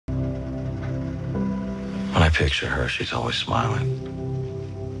When I picture her, she's always smiling.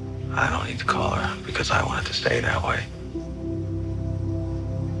 I don't need to call her because I want it to stay that way.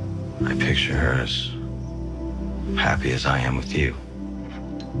 I picture her as happy as I am with you.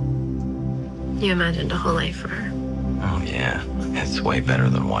 You imagined a whole life for her. Oh, yeah. It's way better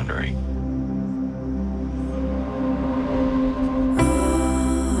than wondering.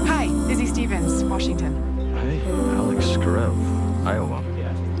 Hi, Izzie Stevens, Washington. Hey, Alex Karev, Iowa.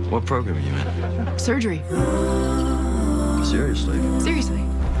 What program are you in? Surgery. Seriously? Seriously.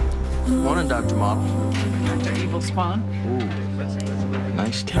 Morning, Dr. Model. Dr. Evil Spawn. Ooh,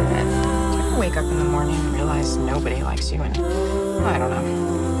 nice tan. Do you ever wake up in the morning and realize nobody likes you and, I don't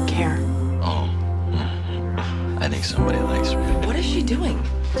know, care? Oh, I think somebody likes me. What is she doing?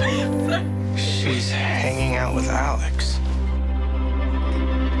 She's hanging out with Alex.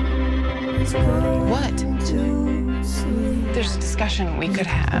 What? There's a discussion we could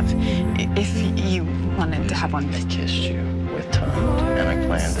have if you wanted to have one. I kissed you with tongue, and I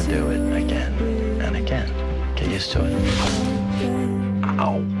plan to do it again and again. Get used to it.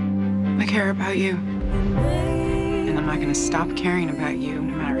 Ow. I care about you. And I'm not going to stop caring about you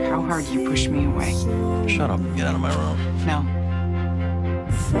no matter how hard you push me away. Shut up and get out of my room. No.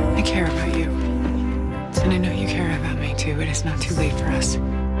 I care about you. And I know you care about me too. It is not too late for us.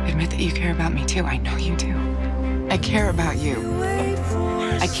 Admit that you care about me too. I know you do. I care about you.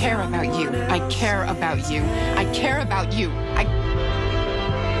 I care about you. I care about you. I care about you.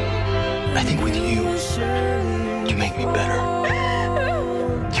 I think with you, you make me better.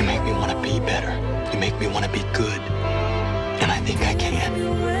 You make me want to be better. You make me want to be good. And I think I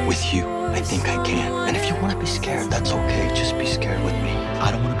can. With you, I think I can. And if you want to be scared, that's okay. Just be scared with me.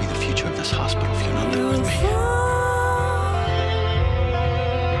 I don't want to be the future of this hospital if you're not there with me.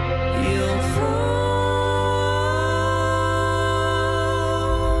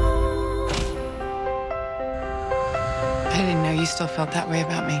 I didn't know you still felt that way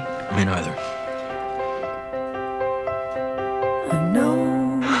about me. Me neither.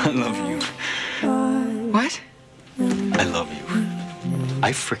 I love you. What? I love you.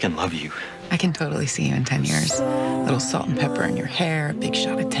 I freaking love you. I can totally see you in 10 years. A little salt and pepper in your hair, a big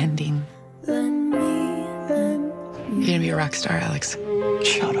shot of tending. You're gonna be a rock star, Alex.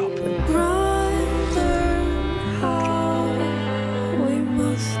 Shut up.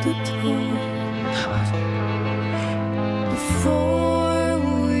 Before